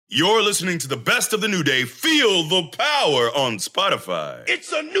You're listening to the best of the new day. Feel the power on Spotify.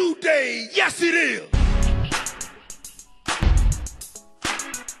 It's a new day. Yes, it is.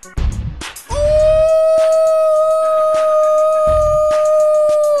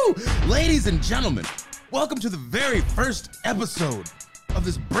 Ooh! Ladies and gentlemen, welcome to the very first episode of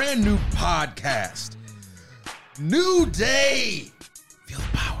this brand new podcast. New day. Feel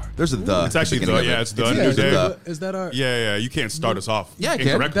the power. There's a the. It's actually the, yeah, it's the new There's a day. the. Is that our? Yeah, you can't start us off Yeah, I can.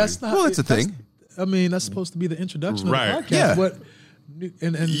 incorrectly. That's not. Well, it's a thing. I mean, that's supposed to be the introduction Right. of the podcast. Yeah. What?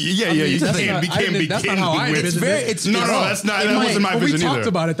 And Yeah, I mean, you that's can't not- I didn't- That's not how I begin envisioned with- it. It's No, that's not. That wasn't my When we vision talked either.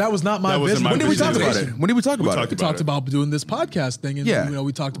 about it, that was not my That wasn't vision. my When did we talk vision about either. it? When did we talk about talked it? We talked about doing this podcast thing, and Yeah.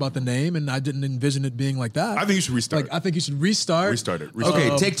 we talked about the name, and I didn't envision it being like that. I think you should restart. Like, I think you should restart. Restart it.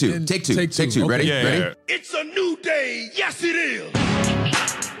 Okay, take two. and Take two. Take two. Okay. Ready? Yeah, Ready? yeah. It's a new day. Yes, it is.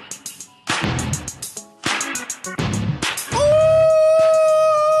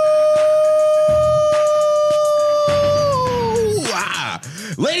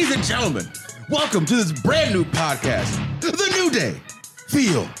 Ladies and gentlemen, welcome to this brand new podcast, The New Day.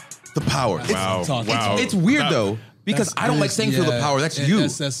 Feel the power. Wow. It's weird though, because That's- I don't like saying feel the power. That's you.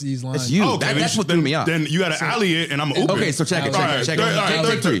 SSE's line. That's you. Okay, then That's you what should- threw me off. Then you got to alley it, and I'm open. Okay, so check it. All right, Check it. all right,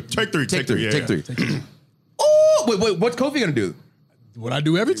 Take three. Take three. Take three. Yeah, Take yeah. three. Oh, wait. What's Kofi gonna do? What I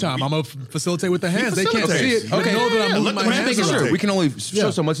do every time. I'm gonna facilitate with the hands. They can't see it. Okay. They know that I'm Yeah, moving let my the man hands make it around. sure. We can only show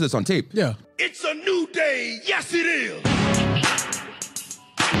Yeah. so much of this on tape. Yeah. It's a new day. Yes, it is.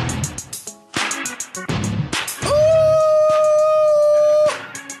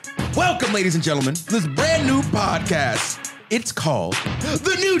 Welcome, ladies and gentlemen, to this brand new podcast. It's called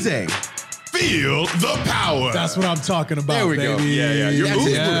The New Day. Feel the power. That's what I'm talking about. There we go. baby. Yeah. Your That's ooh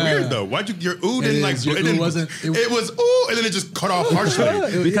it. was weird though. Why'd you? Your ooh didn't like. Your It ooh didn't. wasn't- It was ooh, and then it just cut off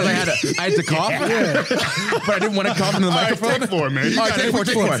harshly. Because I had to cough, but I didn't want to cough into the All right, microphone. take four, man. You All right, got take it. four,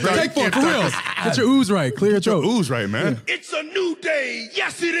 take four. Take four, for real. Get your ooze right. Clear your throat. Ooh's right, man. It's a new day.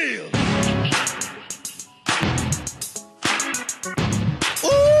 Yes, it is.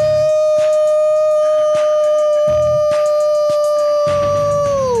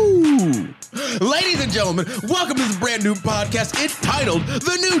 Ooh. Ladies and gentlemen, welcome to this brand new podcast. It's titled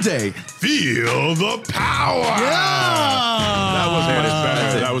The New Day. Feel the power. That was much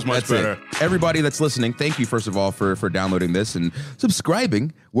better. That was much That's better. it. Everybody that's listening, thank you first of all for downloading this and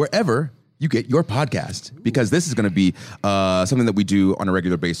subscribing wherever you get your podcast, because this is going to be something that we do on a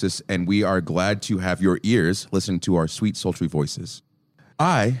regular basis, and we are glad to have your ears listening to our sweet, sultry voices.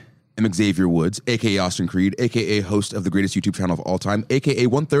 I am Xavier Woods, aka Austin Creed, aka host of the greatest YouTube channel of all time, aka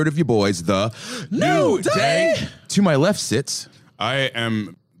 1/3 of you boys, The New Day. To my left sits I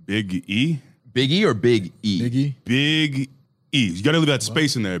am Big E. Big E or Big E? Biggie. Big E. You got to leave that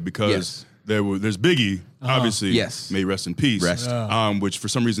space in there because Yes. there's Big E, obviously. Yes. May rest in peace. Rest. Which for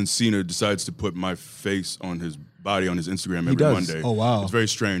some reason Cena decides to put my face on his body on his Instagram every does. Monday. Oh, wow. It's very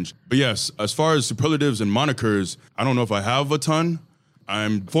strange. But yes, as far as superlatives and monikers, I don't know if I have a ton.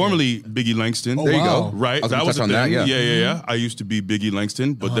 I'm formerly Biggie Langston. Oh, There you go. wow. Right. I was That gonna was touch a on that, thing. yeah. Yeah. I used to be Biggie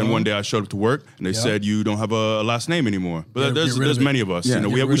Langston, but then one day I showed up to work and they said you don't have a last name anymore. But Get there's rid of it. many of us. Yeah. You know,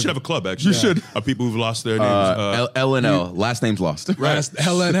 Get we rid should of have a club actually. You should. Of people who've lost their names. L and L. Last name's lost. That's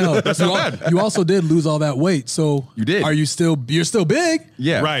hell and hell. That's not bad. You also did lose all that weight, so You did. You're still big.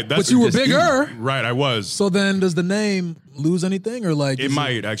 Yeah. Right. But you were just bigger. Right, I was. So then, does the name lose anything, or like It is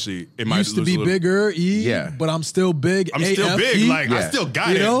might actually. It might used to lose be a little. bigger E? Yeah. But I'm still big. I'm still big. AFE? Like I Yeah. still got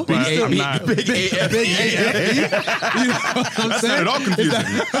You it. know? But Big I'm A- not. big AF. big AFE. You know what I'm That's saying? not at all confusing.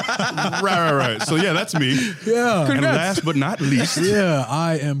 right. So yeah, that's me. Yeah. And last but not least, Yeah,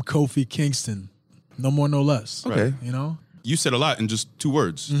 I am Kofi Kingston. No more, no less. Okay. You know? you said a lot in just 2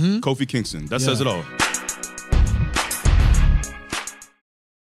 words. Kofi Kingston. That says it all.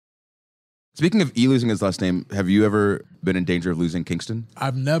 Speaking of E losing his last name, have you ever been in danger of losing Kingston?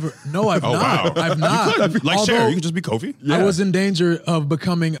 I've never. No, I've Oh not. wow. I've not. You could. Like Although, Cher, you could just be Kofi. I was in danger of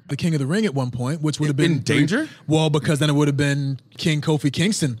becoming the King of the Ring at one point, which would have been In danger? Well, because then it would have been King Kofi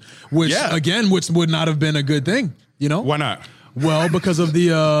Kingston, which Yeah. which would not have been a good thing. You know? Why not? Well, because of the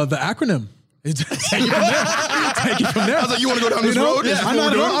acronym. Take it from there. Take it from there. I was like, you want to go down this road? Yeah, This is I what we're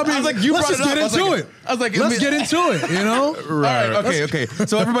know. doing? I mean, I was like, you let's brought just it get up. into it. I was like, let's get into it. You know? Right. Okay.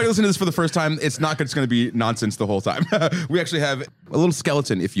 So everybody listening to this for the first time, it's not just going to be nonsense the whole time. We actually have a little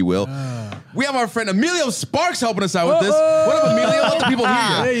skeleton, if you will. We have our friend Emilio Sparks helping us out with this. What up, Emilio? Let the people hear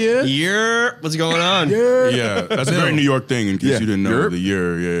you. Hey, yeah. What's going on? Yeah, that's a very New York thing. In case Yeah. you didn't know, Yerp? the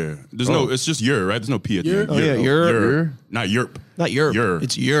year. Yeah, there's no. It's just year, right? There's no p at the end. Yerp? Oh, yeah, Yerp. yerp. Not yerp. Not your. Yer.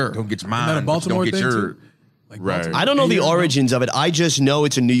 It's your. Don't get your mind. Isn't that a but Baltimore don't get thing, your. too? Like Right. Baltimore. I don't know the Yeah. origins of it. I just know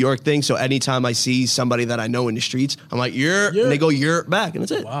it's a New York thing. So anytime I see somebody that I know in the streets, I'm like, "You're," and they go, "You're back," and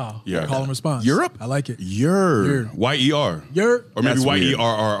that's it. Wow. Yeah. Call and response. Europe? I like it. Yer. Y-E-R. Yer. Or maybe That's weird.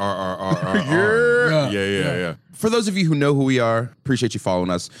 Y-E-R-R-R-R-R-R. Yeah. For those of you who know who we are, appreciate you following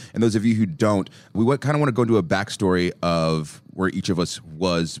us. And those of you who don't, we kind of want to go into a backstory of where each of us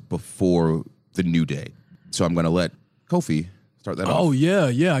was before the New Day. So I'm going to let Kofi start that off. Oh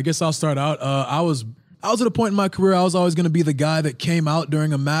yeah. I guess I'll start out. I was at a point in my career I was always going to be the guy that came out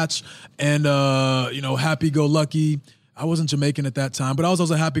during a match and happy-go-lucky. I wasn't Jamaican at that time, but I was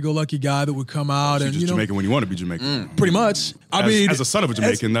always a happy-go-lucky guy that would come out You're and just Jamaican when you want to be Jamaican. pretty much. As a son of a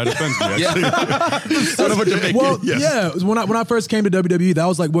Jamaican, that offends me, actually. Son of a Jamaican. Well, Yes. yeah. It was when I first came to WWE, that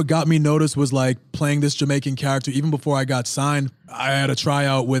was like what got me noticed was like playing this Jamaican character. Even before I got signed, I had a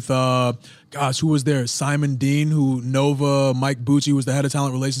tryout with who was there? Simon Dean, Nova, Mike Bucci was the head of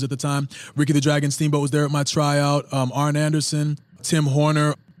talent relations at the time. Ricky the Dragon Steamboat was there at my tryout. Arn Anderson, Tim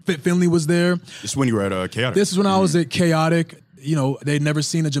Horner, Fit Finley was there. This is when you were at Chaotic. This is when I was at Chaotic. They'd never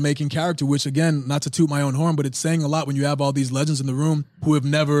seen a Jamaican character, which again, not to toot my own horn, but it's saying a lot when you have all these legends in the room who have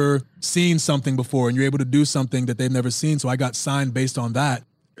never seen something before and you're able to do something that they've never seen. So I got signed based on that.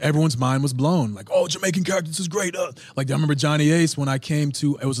 Everyone's mind was blown. Like, oh, Jamaican character, this is great. Like, I remember Johnny Ace when I came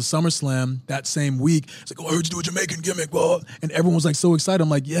to, it was a SummerSlam that same week. It's like, oh, I heard you do a Jamaican gimmick, blah. And everyone was like so excited. I'm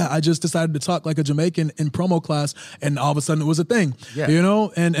like, yeah, I just decided to talk like a Jamaican in promo class. And all of a sudden it was a thing,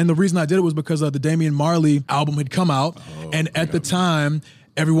 And the reason I did it was because the Damian Marley album had come out. And at the time,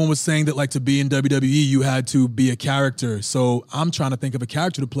 everyone was saying that like to be in WWE, you had to be a character. So I'm trying to think of a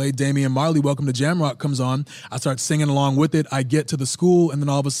character to play. Damian Marley, Welcome to Jamrock comes on. I start singing along with it. I get to the school and then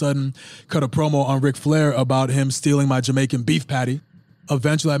all of a sudden cut a promo on Ric Flair about him stealing my Jamaican beef patty.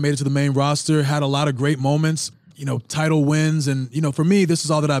 Eventually I made it to the main roster, had a lot of great moments, title wins. And, for me, this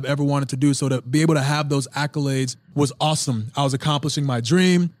is all that I've ever wanted to do. So to be able to have those accolades was awesome. I was accomplishing my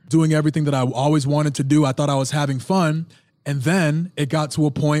dream, doing everything that I always wanted to do. I thought I was having fun. And then it got to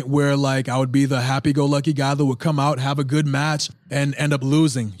a point where like I would be the happy-go-lucky guy that would come out, have a good match, and end up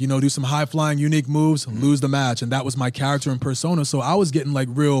losing. Do some high-flying, unique moves, lose the match. And that was my character and persona. So I was getting like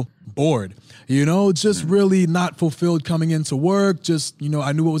real bored, just really not fulfilled coming into work. Just,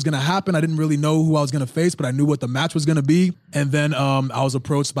 I knew what was going to happen. I didn't really know who I was going to face, but I knew what the match was going to be. And then I was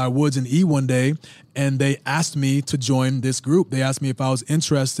approached by Woods and E one day, and they asked me to join this group. They asked me if I was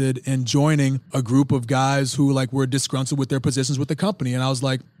interested in joining a group of guys who like were disgruntled with their positions with the company. And I was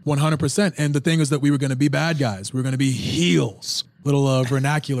like, 100%. And the thing is that we were going to be bad guys. We were going to be heels. Little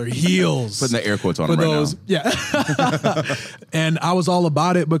vernacular, heels. Putting the air quotes on them right now. Yeah. And I was all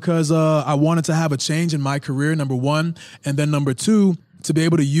about it because I wanted to have a change in my career, number one. And then number two, to be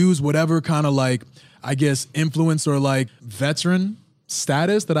able to use whatever kind of like, I guess, influence or like veteran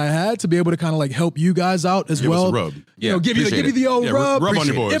status that I had to be able to kind of like help you guys out as Give us well. a rub. Give you the old rub. Rub on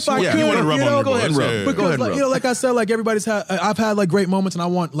your boys. If I Yeah, could, you want to rub on your go ahead boys. and rub. Yeah, yeah, But yeah. go ahead and Because, rub. like I said, like I've had like great moments, and I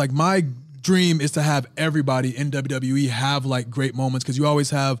want like my dream is to have everybody in WWE have like great moments, because you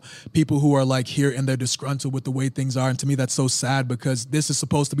always have people who are like here and they're disgruntled with the way things are, and to me that's so sad because this is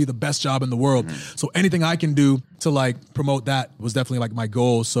supposed to be the best job in the world. So anything I can do to like promote that was definitely like my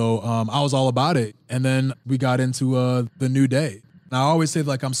goal. So I was all about it, and then we got into the New Day. And I always say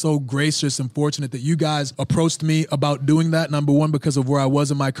like I'm so gracious and fortunate that you guys approached me about doing that, number one, because of where I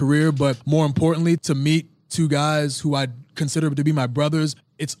was in my career, but more importantly, to meet two guys who I consider to be my brothers.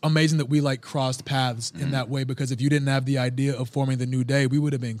 It's amazing that we like crossed paths in that way, because if you didn't have the idea of forming the New Day, we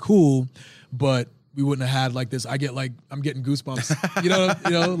would have been cool, but we wouldn't have had like this. I'm getting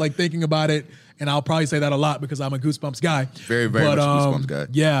goosebumps, like thinking about it. And I'll probably say that a lot because I'm a goosebumps guy. Very, very much a goosebumps guy.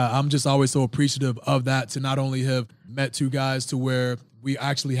 Yeah, I'm just always so appreciative of that, to not only have met two guys to where we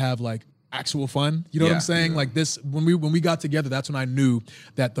actually have like actual fun. You know what I'm saying? Like this, when we got together, that's when I knew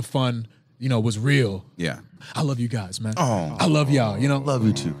that the fun, was real. Yeah. I love you guys, man. Oh. I love y'all, Love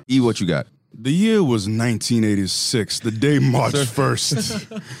you too. E, what you got? The year was 1986, the day March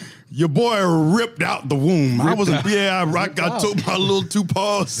 1st. Your boy ripped out the womb. I wasn't, I took my little two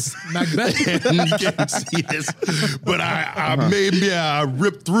paws. Macbeth. And you can't see this. But I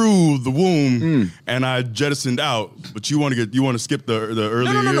ripped through the womb and I jettisoned out. But you want to skip the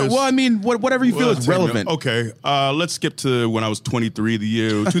early years? No. Well, I mean, whatever you feel is relevant. Okay, let's skip to when I was 23, the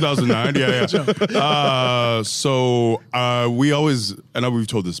year 2009. So we always, and we've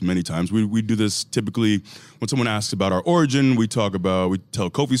told this many times, we do this typically when someone asks about our origin. We tell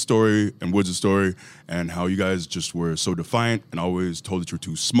Kofi's story. story and Woods' story, and how you guys just were so defiant and always told that you're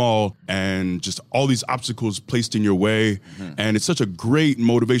too small, and just all these obstacles placed in your way. And it's such a great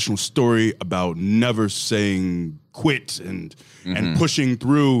motivational story about never saying quit and pushing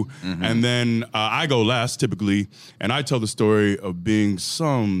through. And then I go last typically, and I tell the story of being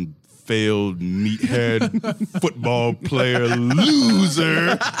some failed meathead football player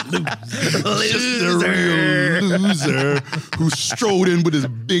loser. Just a real loser who strode in with his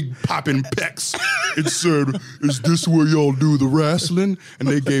big popping pecs and said, "Is this where y'all do the wrestling?" And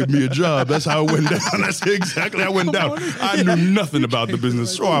they gave me a job. That's how it went down. That's exactly how it went down. I knew nothing about the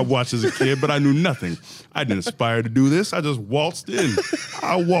business. Sure, I watched as a kid, but I knew nothing. I didn't aspire to do this. I just waltzed in.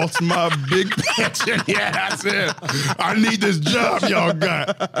 I waltzed my big pecs in. Yeah, that's it. I need this job y'all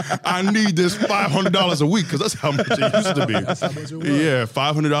got. I need this $500 a week, because that's how much it used to be. That's how much it was. Yeah,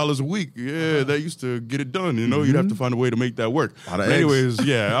 $500 a week. Yeah, that used to get it done. You know, you'd have to find a way to make that work. But anyways,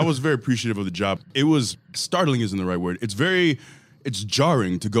 yeah, I was very appreciative of the job. It was, startling isn't the right word. It's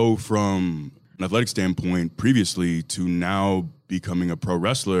jarring to go from an athletic standpoint previously to now becoming a pro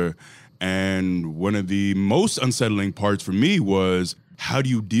wrestler. And one of the most unsettling parts for me was, how do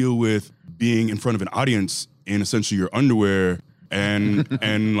you deal with being in front of an audience in essentially your underwear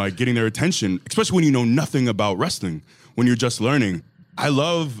and like getting their attention, especially when you know nothing about wrestling, when you're just learning. I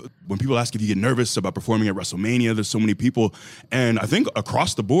love when people ask if you get nervous about performing at WrestleMania. There's so many people. And I think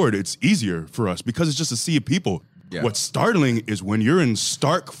across the board, it's easier for us because it's just a sea of people. Yeah. What's startling is when you're in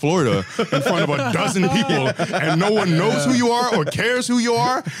Stark, Florida, in front of a dozen people and no one knows who you are or cares who you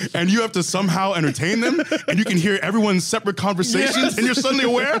are, and you have to somehow entertain them, and you can hear everyone's separate conversations, and you're suddenly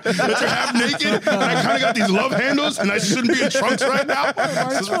aware that you're half naked, and I kind of got these love handles, and I shouldn't be in trunks right now.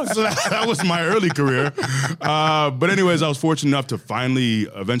 So that was my early career. But anyways, I was fortunate enough to finally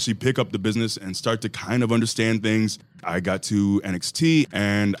eventually pick up the business and start to kind of understand things. I got to NXT,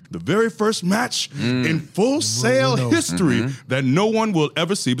 and the very first match in Full Sail history that no one will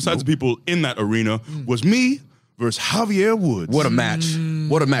ever see, besides the people in that arena, was me versus Javier Woods. What a match.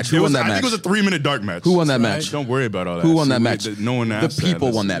 What a match. Who won that match? I think it was a 3-minute dark match. Who won that match? Don't worry about all that. Who won that match? No one asked. The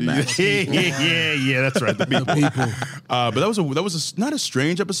people won that match. Yeah, that's right. The people. But that was not a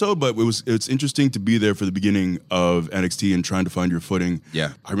strange episode, but it's interesting to be there for the beginning of NXT and trying to find your footing.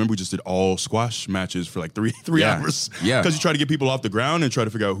 Yeah. I remember we just did all squash matches for like three hours. Yeah. Because you try to get people off the ground and try to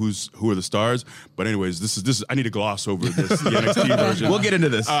figure out who are the stars. But anyways, this is I need to gloss over this, the NXT version. We'll get into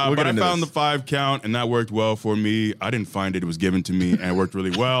this. But I found the 5 count, and that worked well for me. I didn't find it was given to me, and it worked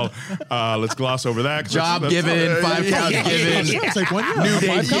really well. Let's gloss over that. Job given, 5 counts given. It's like 1 year. New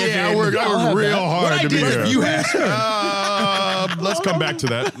day given. Yeah, I worked real hard to be here. You had. Let's come back to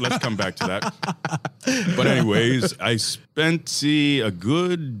that. But anyways, I spent a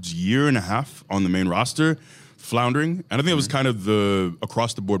good year and a half on the main roster, floundering. And I think it was kind of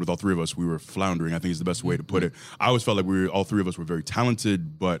across the board with all three of us, we were floundering, I think is the best way to put it. I always felt like all three of us were very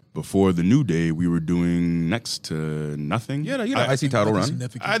talented, but before the New Day, we were doing next to nothing. Yeah, IC title run.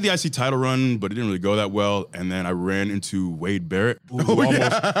 I had the IC title run, but it didn't really go that well. And then I ran into Wade Barrett, who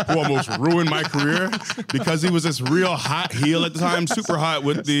almost ruined my career because he was this real hot heel at the time, super hot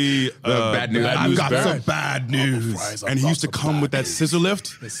with the bad news. I've got Barrett. some bad news. And he used to come with that scissor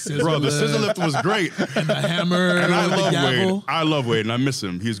lift. The scissor lift was great. And the hammer. And I the love gavel. Wade. I love Wade, and I miss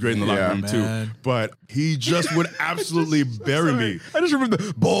him. He's great in the locker room man. too. But he just would absolutely bury me. I just remember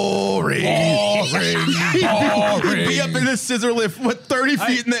the boring. He'd be up in this scissor lift with 30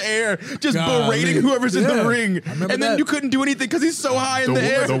 feet in the air, just berating whoever's in the ring. And then you couldn't do anything because he's so high in the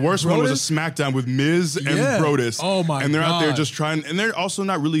air. The worst one was a SmackDown with Miz and Brodus. Oh my And they're out there just trying, and they're also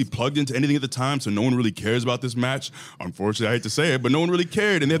not really plugged into anything at the time, so no one really cares about this match. Unfortunately, I hate to say it, but no one really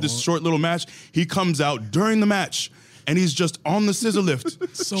cared. And they have this short little match. He comes out during the match, and he's just on the scissor lift,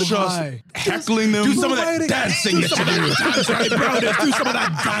 just heckling them. Do some of that dancing that you do. That's right, Brodus. Do some of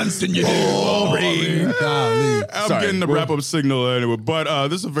that dancing you do. I'm getting the wrap-up signal anyway, but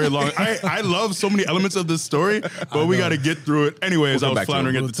this is a very long. I love so many elements of this story, but we got to get through it. Anyways, I was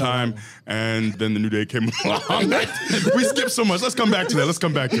floundering at the time, and then the New Day came along. We skipped so much. Let's come back to that.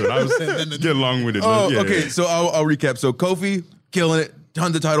 I was getting long-winded. Okay, so I'll recap. So Kofi, killing it.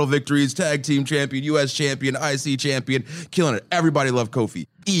 Tons of title victories, tag team champion, US champion, IC champion, killing it. Everybody loved Kofi.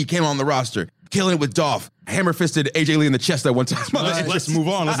 E came on the roster, killing it with Dolph. Hammer-fisted AJ Lee in the chest that one time. Let's move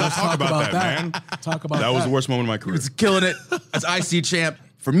on. Let's not talk about that, man. That was the worst moment of my career. It's killing it as IC champ.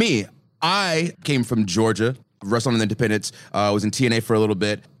 For me, I came from Georgia, wrestled in the independents, was in TNA for a little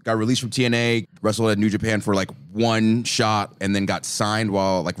bit, got released from TNA, wrestled at New Japan for like 1 shot, and then got signed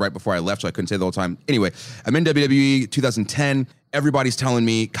right before I left, so I couldn't say the whole time. Anyway, I'm in WWE 2010, everybody's telling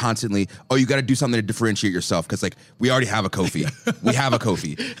me constantly, oh, you got to do something to differentiate yourself because like we already have a Kofi. We have a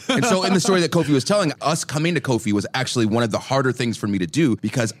Kofi. And so in the story that Kofi was telling, us coming to Kofi was actually one of the harder things for me to do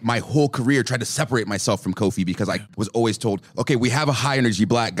because my whole career tried to separate myself from Kofi because I was always told, okay, we have a high energy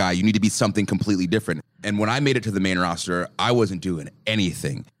black guy. You need to be something completely different. And when I made it to the main roster, I wasn't doing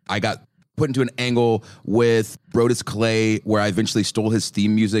anything. I got put into an angle with Brodus Clay where I eventually stole his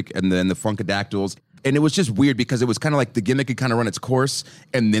theme music and then the Funkadactyls. And it was just weird because it was kind of like the gimmick had kind of run its course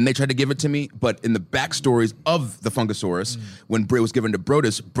and then they tried to give it to me. But in the backstories of the Funkasaurus, when Bray was given to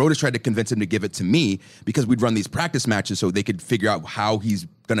Brodus tried to convince him to give it to me because we'd run these practice matches so they could figure out how he's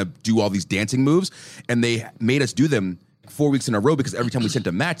going to do all these dancing moves. And they made us do them 4 weeks in a row because every time we sent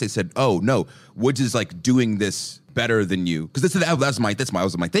a match, they said, oh, no, Woods is like doing this better than you. Because that was my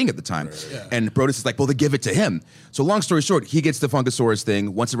thing at the time. Right. Yeah. And Brodus is like, well, they give it to him. So long story short, he gets the Funkasaurus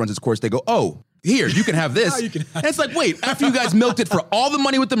thing. Once it runs its course, they go, oh, here, you can have this. And it's like, wait, after you guys milked it for all the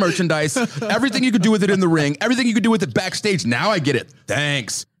money with the merchandise, everything you could do with it in the ring, everything you could do with it backstage, now I get it.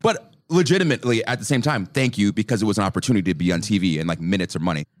 Thanks. But legitimately, at the same time, thank you, because it was an opportunity to be on TV and like minutes or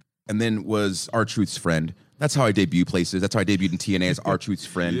money. And then was R-Truth's friend. That's how I debuted places. That's how I debuted in TNA as R-Truth's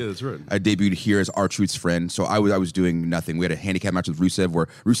friend. Yeah, that's right. I debuted here as R-Truth's friend. So I was doing nothing. We had a handicap match with Rusev where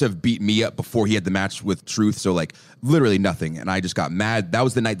Rusev beat me up before he had the match with Truth. So like literally nothing. And I just got mad. That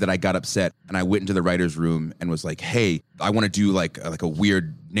was the night that I got upset. And I went into the writer's room and was like, hey, I want to do like a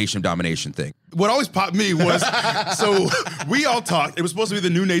weird Nation of Domination thing. What always popped me was, so we all talked. It was supposed to be the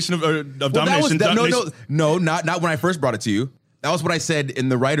new Nation of Domination. No, not when I first brought it to you. That was what I said in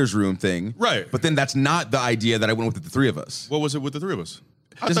the writer's room thing. Right. But then that's not the idea that I went with the three of us. What was it with the three of us?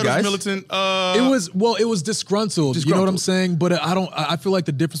 I Just thought guys? it was militant. It was disgruntled. You know what I'm saying? But I feel like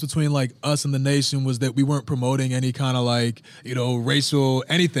the difference between like us and the Nation was that we weren't promoting any kind of like, racial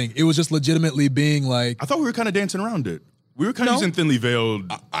anything. It was just legitimately being like. I thought we were kind of dancing around it. We were kind of using thinly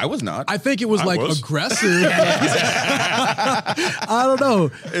veiled. I was not. I think it was aggressive. I don't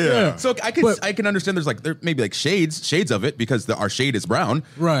know. Yeah. So I can understand there maybe like shades of it because our shade is brown.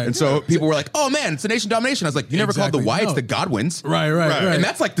 Right. And so people were like, oh man, it's a Nation Domination. I was like, you never called the Wyatts the Godwins. Right. And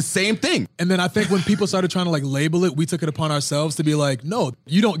that's like the same thing. And then I think when people started trying to like label it, we took it upon ourselves to be like, no,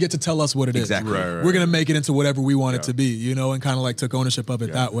 you don't get to tell us what it is. Exactly. Right. We're going to make it into whatever we want it to be, and kind of like took ownership of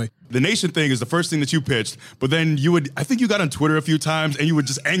it that way. The Nation thing is the first thing that you pitched, but then I think you got on Twitter a few times and you would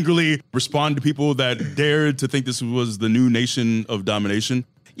just angrily respond to people that dared to think this was the new Nation of Domination.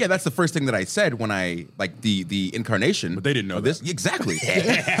 Yeah, that's the first thing that I said when I like the incarnation. But they didn't know this. Exactly.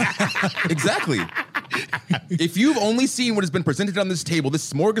 Exactly. If you've only seen what has been presented on this table,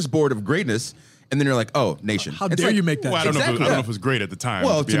 this smorgasbord of greatness, and then you're like, oh, Nation. How dare you make that? Well, I don't know if it was great at the time.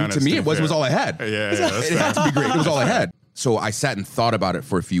 Well, to me, it was all I had. Yeah, it had to be great. It was all I had. So I sat and thought about it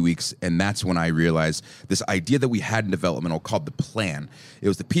for a few weeks, and that's when I realized this idea that we had in development called the Plan. It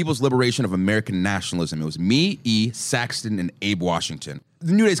was the People's Liberation of American Nationalism. It was me, E, Saxton, and Abe Washington.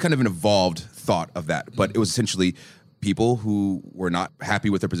 The New Day is kind of an evolved thought of that, but it was essentially people who were not happy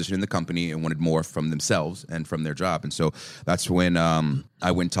with their position in the company and wanted more from themselves and from their job. And so that's when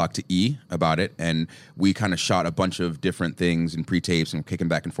I went and talked to E about it, and we kind of shot a bunch of different things and pre-tapes and kicking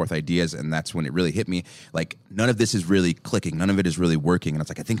back and forth ideas, and that's when it really hit me. Like, none of this is really clicking. None of it is really working. And I was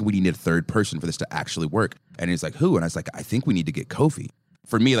like, I think we need a third person for this to actually work. And he's like, who? And I was like, I think we need to get Kofi.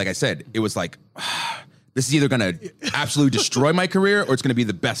 For me, like I said, it was like... this is either going to absolutely destroy my career or it's going to be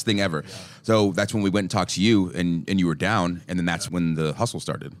the best thing ever. Yeah. So that's when we went and talked to you and you were down. And then that's when the hustle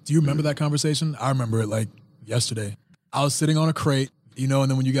started. Do you remember that conversation? I remember it like yesterday. I was sitting on a crate, and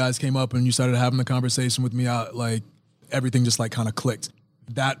then when you guys came up and you started having the conversation with me, everything just like kind of clicked.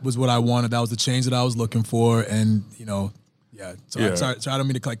 That was what I wanted. That was the change that I was looking for. And, yeah. So I don't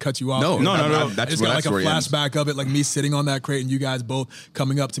mean to like cut you off. No. That's got like a flashback of it, like me sitting on that crate and you guys both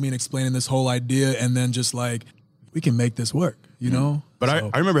coming up to me and explaining this whole idea, and then just like, we can make this work, know? But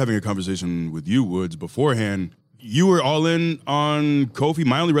I remember having a conversation with you, Woods, beforehand. You were all in on Kofi.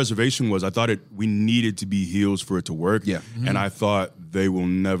 My only reservation was I thought we needed to be heels for it to work. Yeah. Mm-hmm. And I thought they will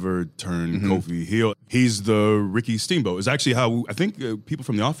never turn Kofi heel. He's the Ricky Steamboat. It's actually how I think people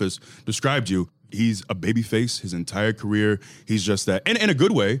from The Office described you. He's a babyface his entire career. He's just that, and in a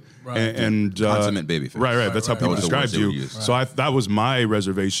good way. Right. And consummate babyface. Right. That's how people described you. Right. So that was my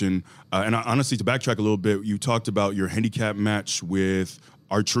reservation. And honestly, to backtrack a little bit, you talked about your handicap match with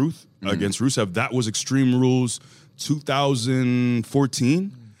R-Truth against Rusev. That was Extreme Rules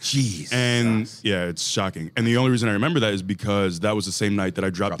 2014. Jeez. And yeah, it's shocking. And the only reason I remember that is because that was the same night that I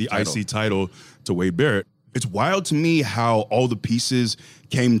dropped the IC title to Wade Barrett. It's wild to me how all the pieces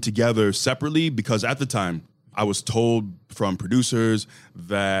came together separately, because at the time, I was told from producers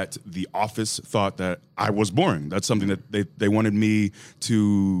that The Office thought that I was boring. That's something that they wanted me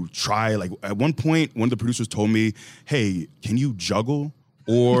to try. Like at one point, one of the producers told me, hey, can you juggle?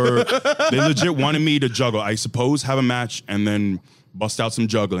 Or they legit wanted me to juggle. I suppose have a match and then bust out some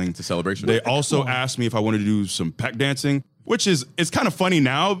juggling. It's a celebration. They also asked me if I wanted to do some peck dancing, which is it's kind of funny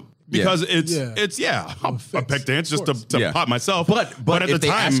now because it's a peck dance just to pop myself. But at if the they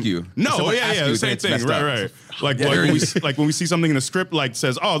time, ask you, the same thing, right. Like when we see something in the script like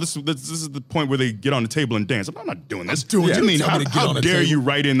says, oh, this is the point where they get on the table and dance. I'm not doing this. What do you mean? How dare you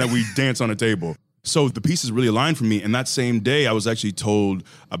write in that we dance on a table? So the pieces really aligned for me. And that same day, I was actually told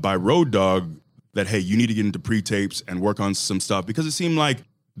by Road Dogg that, hey, you need to get into pre-tapes and work on some stuff because it seemed like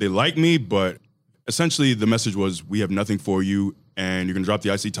they liked me, but essentially the message was, we have nothing for you and you're going to drop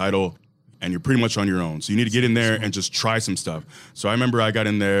the IC title and you're pretty much on your own. So you need to get in there and just try some stuff. So I remember I got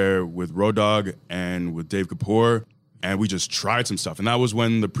in there with Road Dogg and with Dave Kapoor and we just tried some stuff. And that was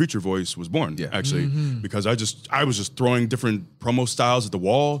when the Preacher voice was born, actually, because I was just throwing different promo styles at the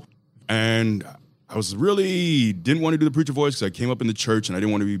wall and I was really didn't want to do the Preacher voice because I came up in the church and I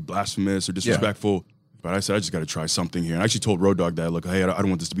didn't want to be blasphemous or disrespectful. But I said, I just got to try something here. And I actually told Road Dogg that, look, hey, I don't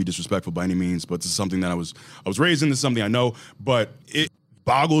want this to be disrespectful by any means, but this is something that I was raised in. This is something I know. But it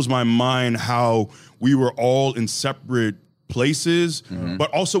boggles my mind how we were all in separate places, but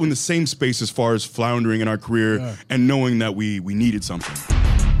also in the same space as far as floundering in our career and knowing that we needed something.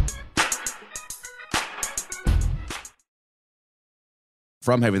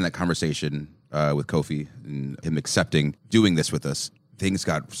 From having that conversation with Kofi and him accepting doing this with us, things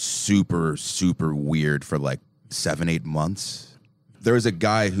got super, super weird for like 7-8 months. There was a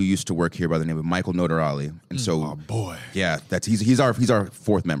guy who used to work here by the name of Michael Notarali, and so he's our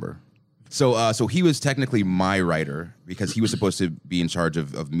fourth member. So he was technically my writer because he was supposed to be in charge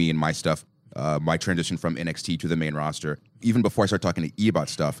of me and my stuff, my transition from NXT to the main roster. Even before I started talking to E about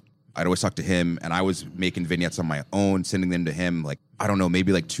stuff, I'd always talk to him, and I was making vignettes on my own, sending them to him, like, I don't know,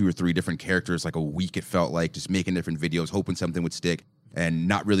 maybe like 2 or 3 different characters, like a week it felt like, just making different videos, hoping something would stick, and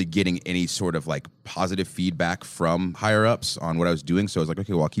not really getting any sort of like positive feedback from higher-ups on what I was doing. So I was like,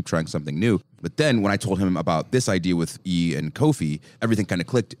 okay, well, I'll keep trying something new. But then when I told him about this idea with E and Kofi, everything kind of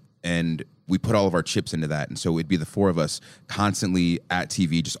clicked, and we put all of our chips into that. And so it'd be the 4 of us constantly at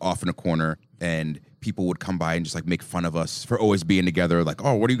TV, just off in a corner, and people would come by and just like make fun of us for always being together. Like,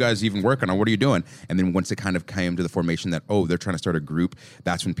 oh, what are you guys even working on? What are you doing? And then once it kind of came to the formation that, oh, they're trying to start a group,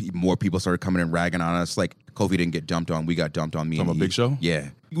 that's when more people started coming and ragging on us. Like, Kofi didn't get dumped on. We got dumped on. Me Talking and about Big Show? Yeah.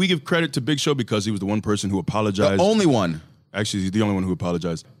 We give credit to Big Show because he was the one person who apologized. The only one. Actually, he's the only one who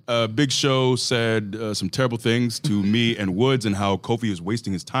apologized. Big Show said some terrible things to me and Woods and how Kofi is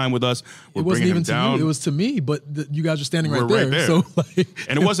wasting his time with us. We're it wasn't bringing even him to down. you. It was to me, but you guys are standing We're right there. So, like,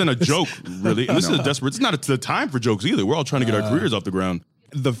 and it wasn't a joke, really. And this is a desperate. It's not the time for jokes either. We're all trying to get our careers off the ground.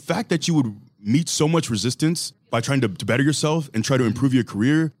 The fact that you would meet so much resistance by trying to better yourself and try to improve your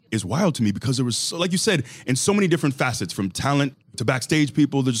career is wild to me because there was, so, like you said, in so many different facets, from talent to backstage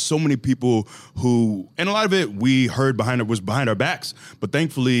people. There's so many people who, and a lot of it we heard was behind our backs, but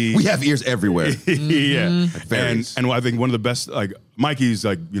thankfully we have ears everywhere. Yeah, and I think one of the best, like Mikey's,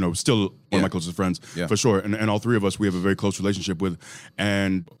 like, you know, still one of my closest friends for sure, and all 3 of us we have a very close relationship with.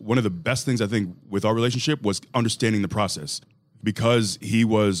 And one of the best things I think with our relationship was understanding the process. Because he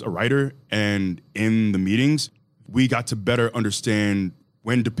was a writer and in the meetings, we got to better understand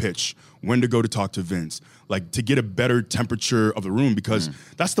when to pitch, when to go to talk to Vince, like to get a better temperature of the room, because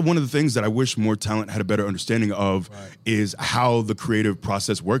that's one of the things that I wish more talent had a better understanding of, is how the creative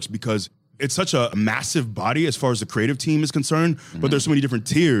process works, because it's such a massive body as far as the creative team is concerned, but there's so many different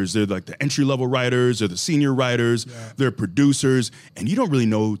tiers. They're like the entry-level writers, they're the senior writers, they're producers, and you don't really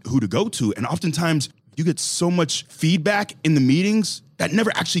know who to go to. And oftentimes, you get so much feedback in the meetings that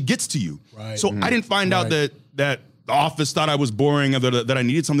never actually gets to you. Right. So I didn't find out that the office thought I was boring, or that I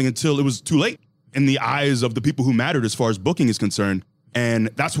needed something until it was too late in the eyes of the people who mattered as far as booking is concerned. And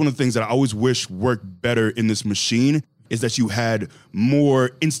that's one of the things that I always wish worked better in this machine, is that you had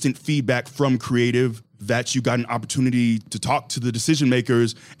more instant feedback from creative, that you got an opportunity to talk to the decision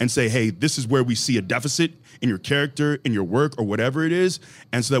makers and say, hey, this is where we see a deficit in your character, in your work, or whatever it is,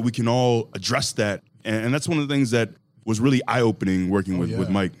 and so that we can all address that. And that's one of the things that was really eye-opening working with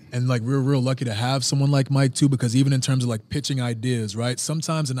Mike. And like, we're real lucky to have someone like Mike too, because even in terms of like pitching ideas, right?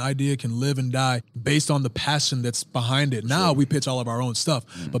 Sometimes an idea can live and die based on the passion that's behind it. Now we pitch all of our own stuff,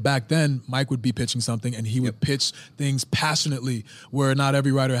 but back then Mike would be pitching something and he would pitch things passionately, where not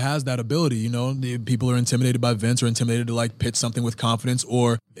every writer has that ability. You know, people are intimidated by Vince, or intimidated to like pitch something with confidence,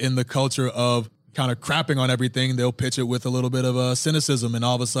 or in the culture of kind of crapping on everything, they'll pitch it with a little bit of cynicism, and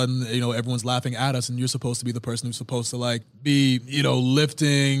all of a sudden, everyone's laughing at us, and you're supposed to be the person who's supposed to like be,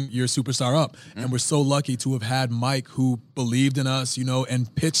 lifting your superstar up. And we're so lucky to have had Mike, who believed in us,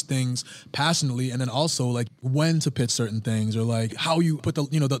 and pitched things passionately, and then also like when to pitch certain things, or like how you put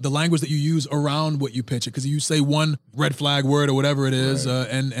the language that you use around what you pitch it, because you say one red flag word or whatever it is,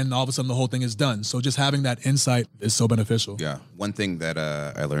 and all of a sudden the whole thing is done. So just having that insight is so beneficial. Yeah. One thing that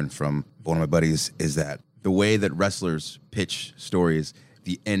I learned from one of my buddies is that the way that wrestlers pitch stories,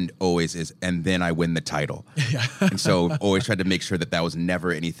 the end always is, and then I win the title. Yeah. And so always tried to make sure that was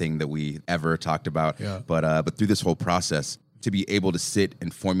never anything that we ever talked about. Yeah. But through this whole process, to be able to sit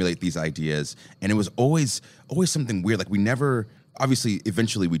and formulate these ideas, and it was always something weird. Like we never, obviously,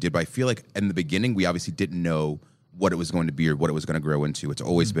 eventually we did, but I feel like in the beginning we obviously didn't know what it was going to be or what it was going to grow into. It's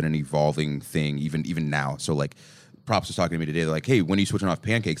always been an evolving thing, even now. So like, Props was talking to me today. They're like, "Hey, when are you switching off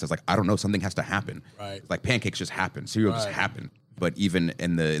pancakes?" I was like, "I don't know. Something has to happen. Right. Like pancakes just happen. Cereal just happen." But even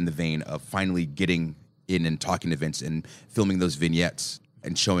in the vein of finally getting in and talking to Vince and filming those vignettes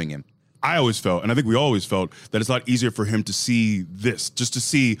and showing him, I always felt, and I think we always felt, that it's a lot easier for him to see this, just to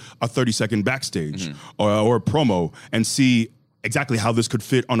see a 30-second backstage or a promo and see exactly how this could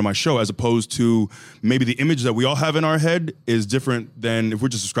fit onto my show, as opposed to maybe the image that we all have in our head is different than if we're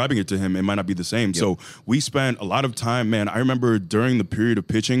just describing it to him, it might not be the same. Yep. So we spent a lot of time, man. I remember during the period of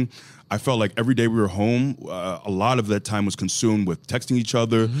pitching, I felt like every day we were home, a lot of that time was consumed with texting each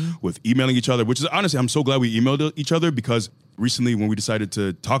other, with emailing each other, which is honestly, I'm so glad we emailed each other, because recently when we decided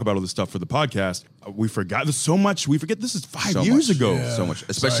to talk about all this stuff for the podcast, we forgot. There's so much. We forget this is 5 years ago. Yeah. So much,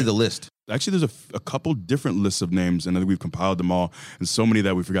 especially the list. Actually, there's a couple different lists of names, and I think we've compiled them all, and so many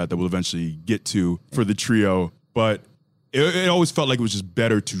that we forgot that we'll eventually get to for the trio. But it always felt like it was just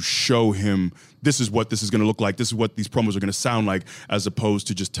better to show him this is what this is going to look like, this is what these promos are going to sound like, as opposed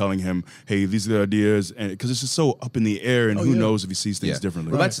to just telling him, hey, these are the ideas, and because it's just so up in the air, and who knows if he sees things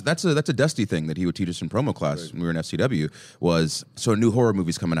differently. Well, that's a Dusty thing that he would teach us in promo class when we were in FCW, was, so a new horror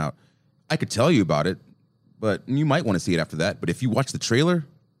movie's coming out. I could tell you about it, but you might want to see it after that. But if you watch the trailer,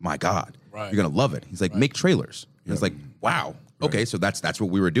 my God, you're going to love it. He's like, make trailers. And it's like, wow. Okay, so that's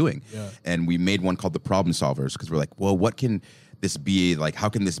what we were doing. Yeah. And we made one called The Problem Solvers, because we're like, well, what can this be? Like, how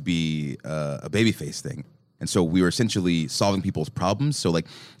can this be a babyface thing? And so we were essentially solving people's problems. So like,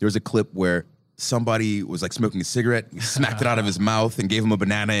 there was a clip where somebody was like smoking a cigarette, he smacked it out of his mouth and gave him a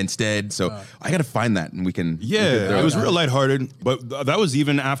banana instead. So I got to find that, and we can. Yeah, it was real lighthearted, but that was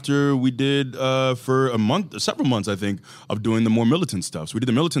even after we did for several months, I think, of doing the more militant stuff. So we did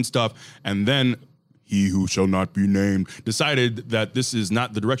the militant stuff, and then he who shall not be named decided that this is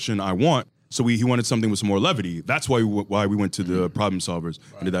not the direction I want. So he wanted something with some more levity. That's why we went to the Problem Solvers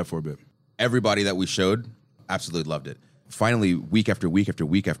and did that for a bit. Everybody that we showed absolutely loved it. Finally, week after week after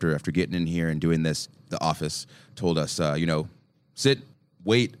week after getting in here and doing this, the office told us, sit,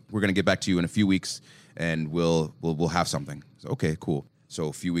 wait. We're gonna get back to you in a few weeks, and we'll have something. So okay, cool. So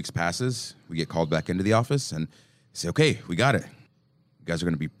a few weeks passes, we get called back into the office, and say, okay, we got it. You guys are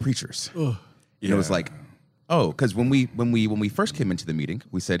gonna be preachers. And it was like, oh, because when we first came into the meeting,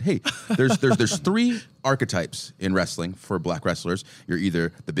 we said, hey, there's three archetypes in wrestling for black wrestlers. You're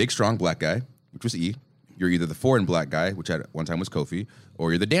either the big strong black guy, which was E. You're either the foreign black guy, which at one time was Kofi,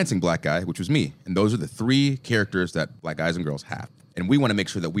 or you're the dancing black guy, which was me. And those are the three characters that black guys and girls have. And we want to make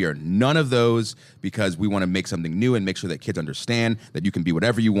sure that we are none of those, because we want to make something new and make sure that kids understand that you can be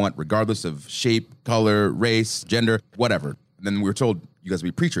whatever you want, regardless of shape, color, race, gender, whatever. And then we were told, you guys will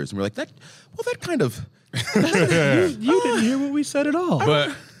be preachers. And we're like, that kind of... you didn't hear what we said at all.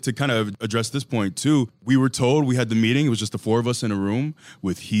 But to kind of address this point too, we were told, we had the meeting, it was just the four of us in a room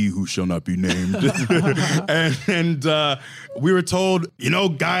with he who shall not be named. and we were told,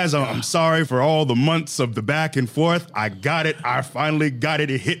 guys, I'm sorry for all the months of the back and forth. I got it. I finally got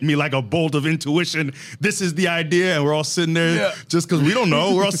it. It hit me like a bolt of intuition. This is the idea. And we're all sitting there just because we don't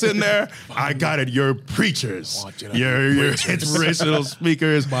know. We're all sitting there. I got it. You're preachers. You're inspirational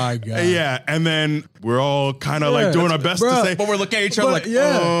speakers. My God. Yeah. And then we're all kind of like doing our best to say. But we're looking at each other like,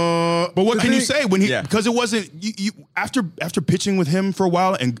 but what can you say when because it wasn't you after pitching with him for a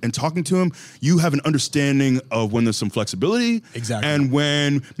while and talking to him, you have an understanding of when there's some flexibility, exactly, and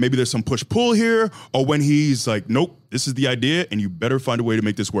when maybe there's some push-pull here, or when he's like, nope, this is the idea and you better find a way to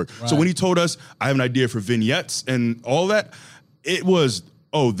make this work. Right. So when he told us, I have an idea for vignettes and all that, it was,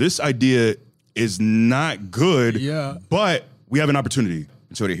 this idea is not good, but we have an opportunity.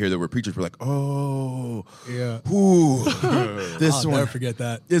 And so to hear that we're preachers, we're like, I'll never forget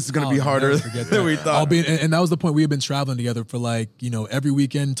that. This is going to be harder than we thought. And that was the point. We had been traveling together for every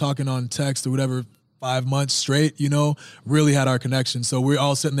weekend, talking on text or whatever 5 months straight, you know, really had our connection. So we're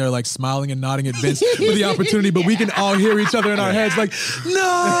all sitting there like smiling and nodding at Vince for the opportunity, but we can all hear each other in our heads like,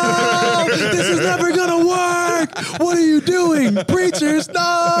 no, this is never gonna work. What are you doing? Preachers,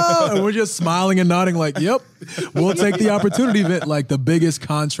 no. And we're just smiling and nodding like, yep, we'll take the opportunity. Like the biggest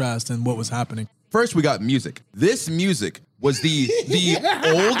contrast in what was happening. First, we got music. This music was the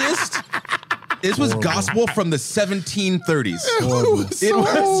oldest. This was gospel from the 1730s. Horrible. It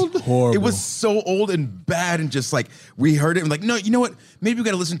was horrible. It was so old and bad, and just like we heard it and like, no, you know what? Maybe we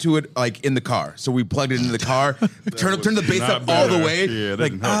got to listen to it like in the car. So we plugged it into the car, turn the bass up all the way. Yeah, that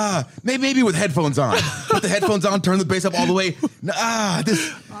like didn't help. maybe with headphones on. Put the headphones on, turn the bass up all the way.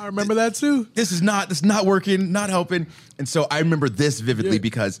 This I remember that too. this is not working, not helping. And so I remember this vividly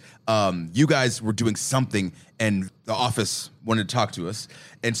because you guys were doing something and the office wanted to talk to us.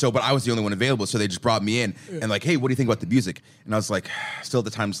 And so, but I was the only one available. So they just brought me in and like, hey, what do you think about the music? And I was like, still at the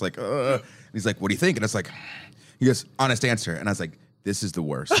time, just like, And he's like, what do you think? And I was like, he goes, honest answer. And I was like, this is the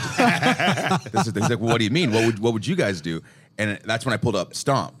worst. He's like, well, what do you mean? What would you guys do? And that's when I pulled up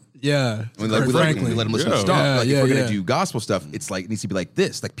Stomp. Yeah. We let him listen to Stomp. Yeah, like, yeah, if we're gonna yeah. do gospel stuff, it's like it needs to be like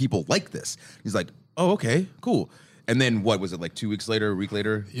this. Like people like this. He's like, oh, okay, cool. And then what was it like 2 weeks later, a week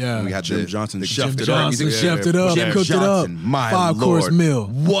later? Yeah. And we had Jim Johnson the chefed Jim it up. Johnson chefed it up, Jim cooked it up. Johnson, my 5-course Lord. meal.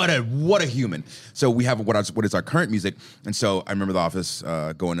 What a human. So we have what is our current music, and so I remember the office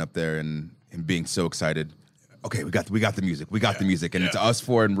going up there and being so excited. Okay, we got the music. We got the music, and it's us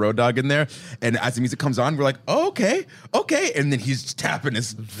four and Road Dogg in there. And as the music comes on, we're like, oh, okay. And then he's tapping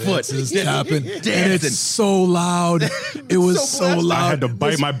his foot, It's tapping, dancing. and it's so loud. It was so so blasted. loud. I had to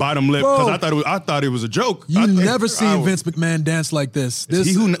bite my bottom lip Bro. because I thought it was a joke. You never I seen was- Vince McMahon dance like this.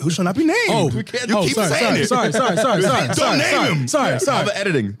 He who shall not be named. Oh, We can't- you oh, keep sorry, saying it. sorry. Don't name him. Sorry. All the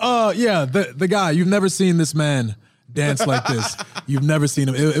editing. Yeah, the guy. You've never seen this man dance like this. You've never seen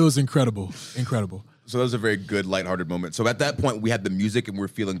him. It was incredible. So that was a very good, lighthearted moment. So at that point, we had the music and we were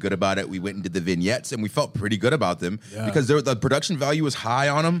feeling good about it. We went and did the vignettes and we felt pretty good about them because the production value was high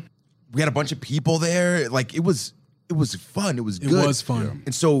on them. We had a bunch of people there. Like it was fun. It was good. It was fun. Yeah.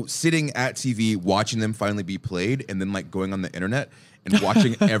 And so sitting at TV, watching them finally be played, and then like going on the internet and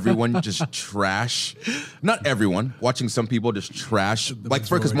watching everyone just trash. Not everyone. Watching some people just trash. Like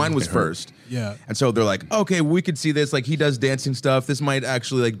because mine was first. Yeah. And so they're like, okay, we could see this. Like he does dancing stuff. This might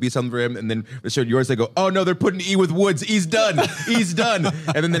actually like be something for him. And then they showed yours. They go, oh no, they're putting E with Woods. He's done. He's done.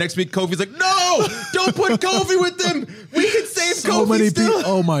 And then the next week, Kofi's like, no, don't put Kofi with them. We can save So Kofi many still.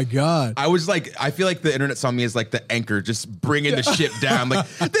 people. Oh my God. I was like, I feel like the internet saw me as like the anchor, just bringing the ship down. Like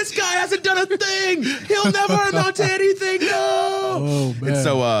this guy hasn't done a thing. He'll never amount to anything. No. Oh, man. And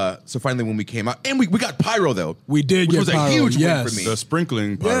so finally when we came out, and we got pyro though. We did which get was pyro, a huge win yes. for me. The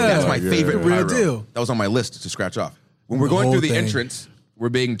sprinkling part. Yeah. That's my favorite Real pyro. deal. That was on my list to scratch off. When we're The going whole through the thing. entrance, we're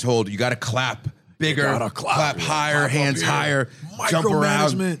being told you got to clap bigger, Gotta clap, yeah. higher, Clap up hands here. higher, jump around.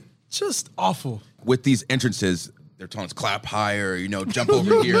 Micromanagement. Just awful. With these entrances, they're telling us clap higher, jump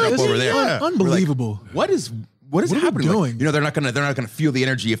over here, up It's over there. unbelievable. What is What are we happening? Like, doing? they're not gonna feel the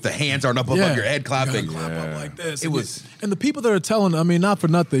energy if the hands aren't up above your head clapping. You gotta clap up like this. It was- and the people that are telling, I mean, not for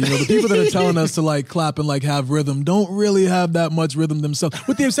nothing, the people that are telling us to like clap and like have rhythm don't really have that much rhythm themselves.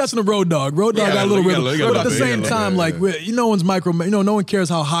 With the exception of Road Dogg. Road Dogg got a little rhythm. But at the same time, like, no one's no one cares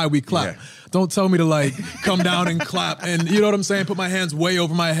how high we clap. Yeah. Don't tell me to like come down and clap and you know what I'm saying? Put my hands way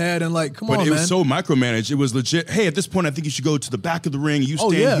over my head and like, come But on, it man. was so micromanaged. It was legit. Hey, at this point, I think you should go to the back of the ring. You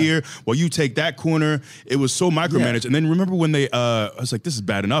stand yeah. here while you take that corner. It was so micromanaged. And then remember when they, I was like, this is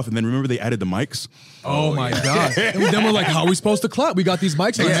bad enough. And then remember they added the mics. Oh my God. And then we're like, how are we supposed to clap? We got these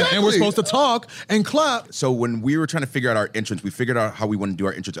mics and we're Exactly. supposed to talk and clap. So when we were trying to figure out our entrance, we figured out how we want to do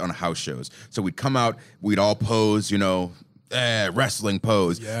our entrance on house shows. So we'd come out, we'd all pose, wrestling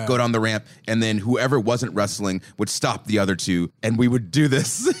pose, go down the ramp, and then whoever wasn't wrestling would stop the other two, and we would do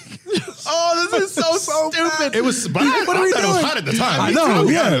this. Oh, this is so stupid. It was, but I What are we thought it was doing? hot at the time. I know, I'll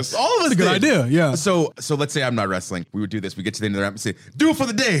be yeah. honest. All of us That's a good did. idea, yeah. So let's say I'm not wrestling. We would do this. We get to the end of the ramp and say, do it for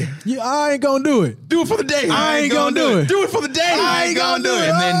the day. Yeah, I ain't gonna do it. Do it for the day. I ain't gonna do it. Do it for the day. I ain't gonna do it.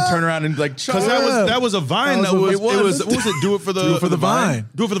 And then turn around and like, Because that was a vine. That That was was, a- it was what was it? Do it for the Do it for the vine.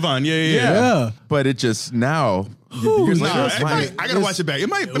 Do it for the vine. Yeah. Yeah. But it just now. Ooh, Nah, nah, I gotta watch it back. It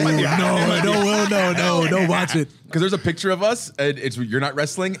might be hot. No, don't watch it. Because there's a picture of us, and you're not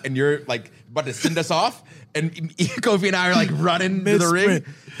wrestling, and you're like about to send us off, and Kofi and I are like running to the ring.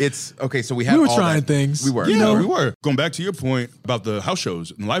 Mid-sprint. It's okay. So we had We were all trying that. things. We were. You Yeah, know? we were. Going back to your point about the house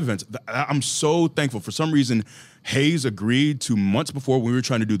shows and live events, I'm so thankful. For some reason, Hayes agreed to months before when we were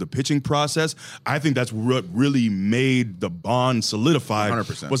trying to do the pitching process. I think that's what really made the bond solidified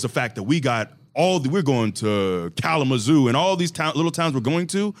 100%. was the fact that we got we're going to Kalamazoo and all these little towns we're going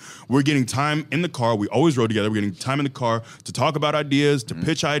to. We're getting time in the car. We always rode together. We're getting time in the car to talk about ideas, to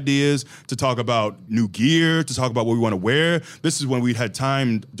pitch ideas, to talk about new gear, to talk about what we want to wear. This is when we had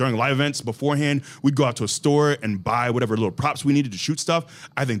time during live events beforehand. We'd go out to a store and buy whatever little props we needed to shoot stuff.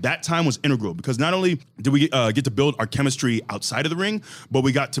 I think that time was integral because not only did we get to build our chemistry outside of the ring, but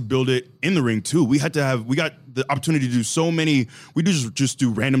we got to build it in the ring too. We got the opportunity to do so many. We just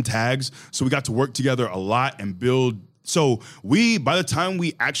do random tags, so we got to work together a lot and build. So by the time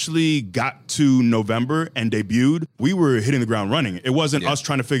we actually got to November and debuted, we were hitting the ground running. It wasn't us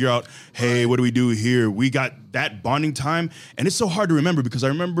trying to figure out, hey, what do we do here? We got that bonding time, and it's so hard to remember because I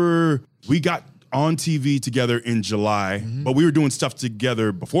remember we got on TV together in July, but we were doing stuff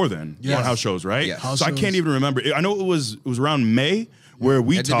together before then on house shows, right? Yes. So I can't even remember. I know it was around May where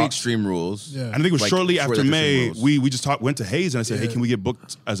we At talked. the Extreme Rules. Yeah. And I think it was shortly after May, we we just went to Hayes and I said, hey, can we get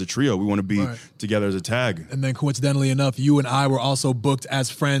booked as a trio? We want to be together as a tag. And then coincidentally enough, you and I were also booked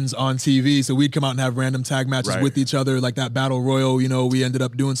as friends on TV. So we'd come out and have random tag matches with each other, like that Battle Royal. You know, we ended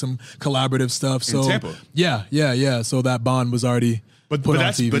up doing some collaborative stuff. So Tampa. Yeah. So that bond was already put on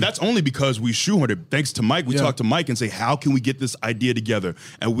TV. But that's only because we shoehorned it. Thanks to Mike, we talked to Mike and say, how can we get this idea together?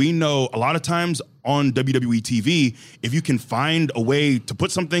 And we know a lot of times on WWE TV, if you can find a way to put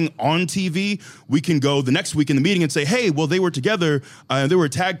something on TV, we can go the next week in the meeting and say, hey, well, they were together, they were a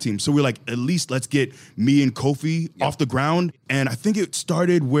tag team. So we're like, at least let's get me and Kofi off the ground. And I think it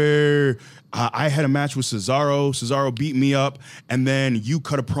started where I had a match with Cesaro. Cesaro beat me up, and then you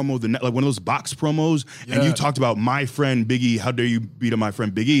cut a promo, like one of those box promos, and you talked about my friend Big E. How dare you beat up my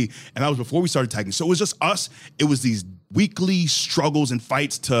friend Big E? And that was before we started tagging. So it was just us. It was these weekly struggles and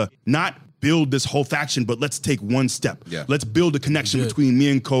fights to not build this whole faction, but let's take one step. Yeah. Let's build a connection between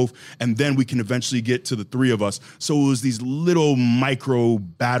me and Kof, and then we can eventually get to the three of us. So it was these little micro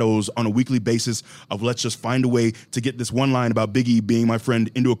battles on a weekly basis of let's just find a way to get this one line about Big E being my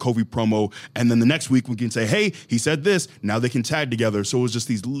friend into a Kofi promo, and then the next week we can say, hey, he said this, now they can tag together. So it was just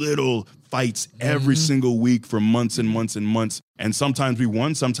these little fights every single week for months and months and months. And sometimes we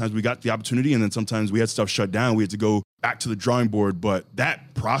won, sometimes we got the opportunity, and then sometimes we had stuff shut down. We had to go back to the drawing board. But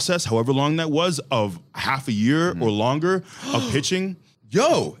that process, however long that was, of half a year or longer of pitching.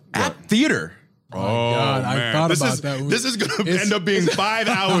 At theater. God, I thought about that. This is going to end up being 5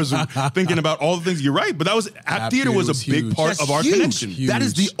 hours thinking about all the things. You're right, but that was App Theater was a big part of our connection. That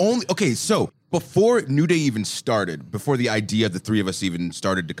is the only. Okay, so before New Day even started, before the idea of the three of us even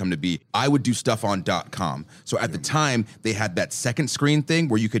started to come to be, I would do stuff on .com. So at the time, they had that second screen thing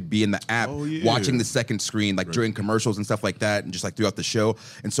where you could be in the app watching the second screen, like during commercials and stuff like that, and just like throughout the show.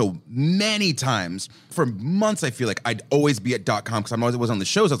 And so many times, for months, I feel like I'd always be at .com because I always was on the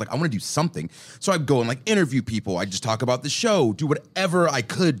shows. I was like, I want to do something. So I'd go and like interview people. I'd just talk about the show, do whatever I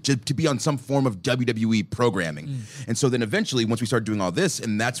could to be on some form of WWE programming. And so then eventually, once we started doing all this,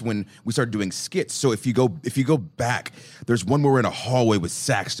 and that's when we started doing skits. So if you go back, there's one where we're in a hallway with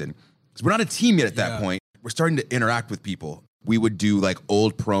Saxton. So we're not a team yet at that point. We're starting to interact with people. We would do like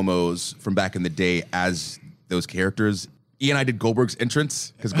old promos from back in the day as those characters. Ian and I did Goldberg's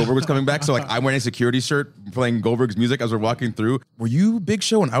entrance because Goldberg was coming back. So like I'm wearing a security shirt playing Goldberg's music as we're walking through. Were you Big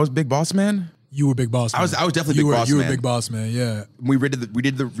Show and I was Big Boss Man? You were Big Boss Man. I was definitely Big Boss Man. Man. You were Big Boss Man, yeah. We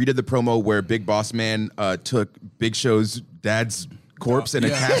redid the promo where Big Boss Man took Big Show's dad's corpse in a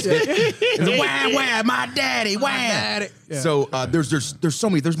casket. And the, wah, my daddy, wah. Yeah. So there's so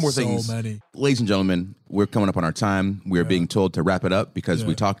many, there's more things. So many. Ladies and gentlemen, we're coming up on our time. We are being told to wrap it up because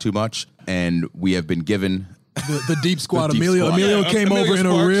we talk too much, and we have been given the deep squat. The deep Emilio squat. came over in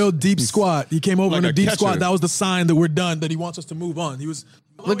a real deep squat. He came over Like in a a deep catcher. squat. That was the sign that we're done, that he wants us to move on. He was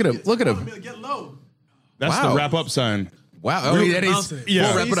Look at him. Look at him. Get low. That's Wow. the wrap up sign. Wow. Oh, that is, Confident.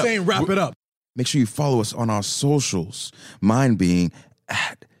 yeah. He's saying wrap it up. Make sure you follow us on our socials. Mine being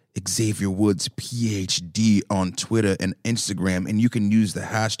at Xavier Woods PhD on Twitter and Instagram, and you can use the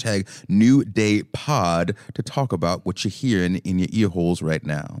hashtag NewDayPod to talk about what you're hearing in your ear holes right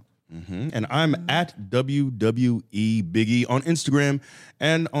now. And I'm at WWE Biggie on Instagram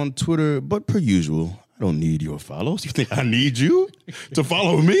and on Twitter. But per usual, I don't need your follows. You think I need you to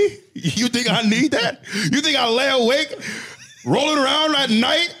follow me? You think I need that? You think I lay awake, rolling around at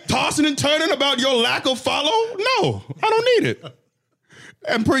night, tossing and turning about your lack of follow? No, I don't need it.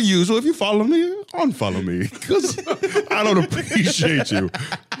 And per usual, if you follow me, unfollow me because I don't appreciate you.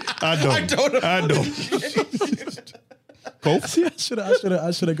 I don't. Cope? See,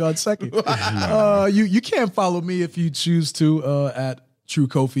 I should have gone second. You can't follow me if you choose to at True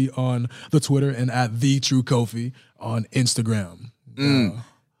Kofi on the Twitter and at the True Kofi on Instagram. And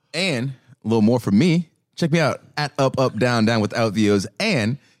a little more from me. Check me out at Up Up Down Down without the O's.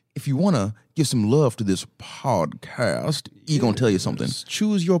 And if you want to give some love to this podcast, E gonna tell you something.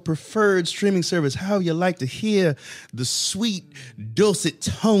 Choose your preferred streaming service, how you like to hear the sweet, dulcet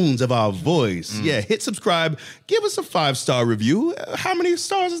tones of our voice. Yeah, hit subscribe. Give us a 5-star review. How many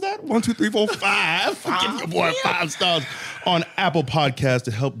stars is that? 1, 2, 3, 4, 5. Give your boy 5 stars on Apple Podcasts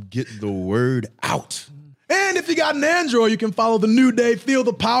to help get the word out. And if you got an Android, you can follow The New Day, Feel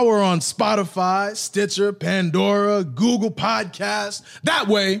the Power on Spotify, Stitcher, Pandora, Google Podcasts. That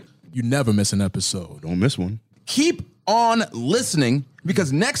way, you never miss an episode. Don't miss one. Keep on listening,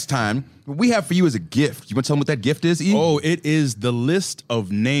 because next time, what we have for you is a gift. You want to tell them what that gift is, E? Oh, it is the list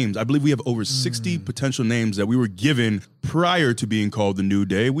of names. I believe we have over 60 potential names that we were given prior to being called The New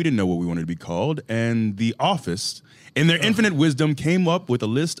Day. We didn't know what we wanted to be called. And The Office, in their infinite wisdom, came up with a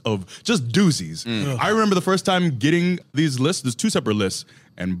list of just doozies. I remember the first time getting these lists. There's 2 separate lists.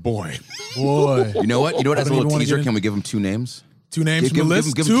 And boy. You know what? As a little teaser, can we give them 2 names? 2 names from the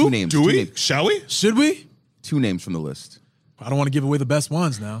list? Give them 2 names. Do Two we? names. Shall we? Should we? 2 names from the list. I don't want to give away the best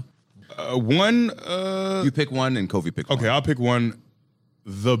ones now. One. You pick one and Kofi pick one. Okay, I'll pick one.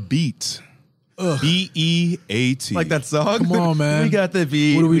 The Beat. BEAT. Like that song? Come on, man. We got the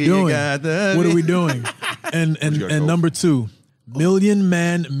beat. What are we doing? Got the What are we beat. doing? And go? number 2, Million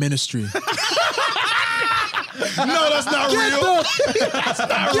Man Ministry. No, that's not real. Get out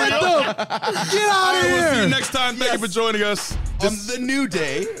of We'll see here. you next time. Thank you for joining us. On The New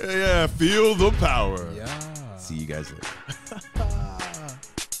Day. Yeah, feel the power. See you guys later.